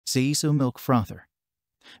Sayeso Milk Frother.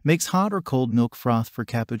 Makes hot or cold milk froth for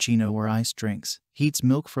cappuccino or iced drinks. Heats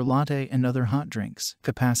milk for latte and other hot drinks.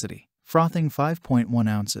 Capacity: frothing 5.1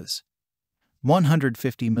 ounces.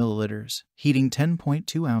 150 milliliters, heating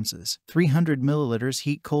 10.2 ounces. 300 milliliters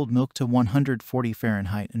heat cold milk to 140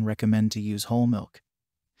 Fahrenheit and recommend to use whole milk.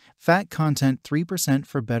 Fat content 3%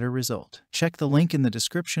 for better result. Check the link in the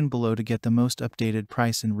description below to get the most updated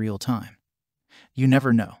price in real time. You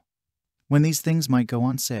never know when these things might go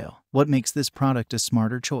on sale. What makes this product a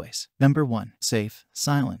smarter choice? Number 1. Safe,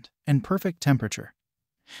 silent, and perfect temperature.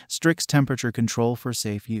 Strix temperature control for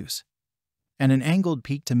safe use. And an angled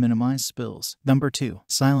peak to minimize spills. Number 2.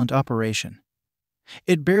 Silent operation.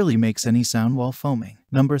 It barely makes any sound while foaming.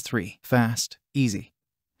 Number 3. Fast, easy,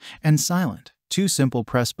 and silent. 2 simple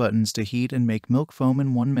press buttons to heat and make milk foam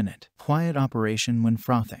in 1 minute. Quiet operation when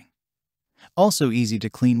frothing. Also easy to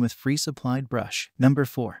clean with free supplied brush. Number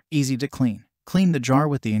 4. Easy to clean. Clean the jar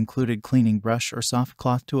with the included cleaning brush or soft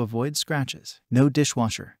cloth to avoid scratches. No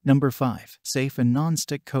dishwasher. Number 5. Safe and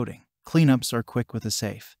non-stick coating. Cleanups are quick with a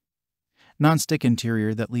safe non-stick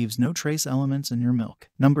interior that leaves no trace elements in your milk.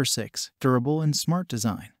 Number 6. Durable and smart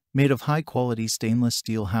design. Made of high-quality stainless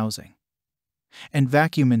steel housing. And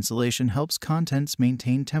vacuum insulation helps contents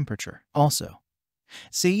maintain temperature. Also,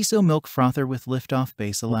 Sayeso Milk Frother with lift-off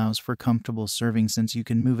base allows for comfortable serving since you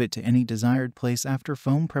can move it to any desired place after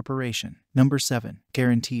foam preparation. Number 7.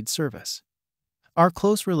 Guaranteed service. Our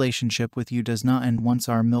close relationship with you does not end once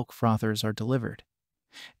our milk frothers are delivered.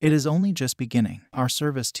 It is only just beginning. Our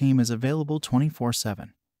service team is available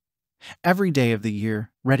 24/7. Every day of the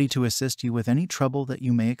year, ready to assist you with any trouble that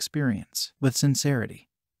you may experience. With sincerity,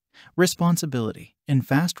 responsibility, and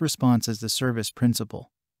fast response as the service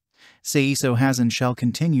principle, Sayeso has and shall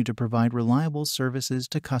continue to provide reliable services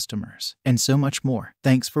to customers, and so much more.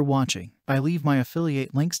 Thanks for watching. I leave my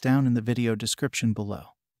affiliate links down in the video description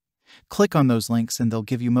below. Click on those links and they'll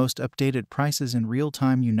give you most updated prices in real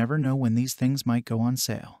time. You never know when these things might go on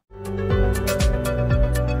sale.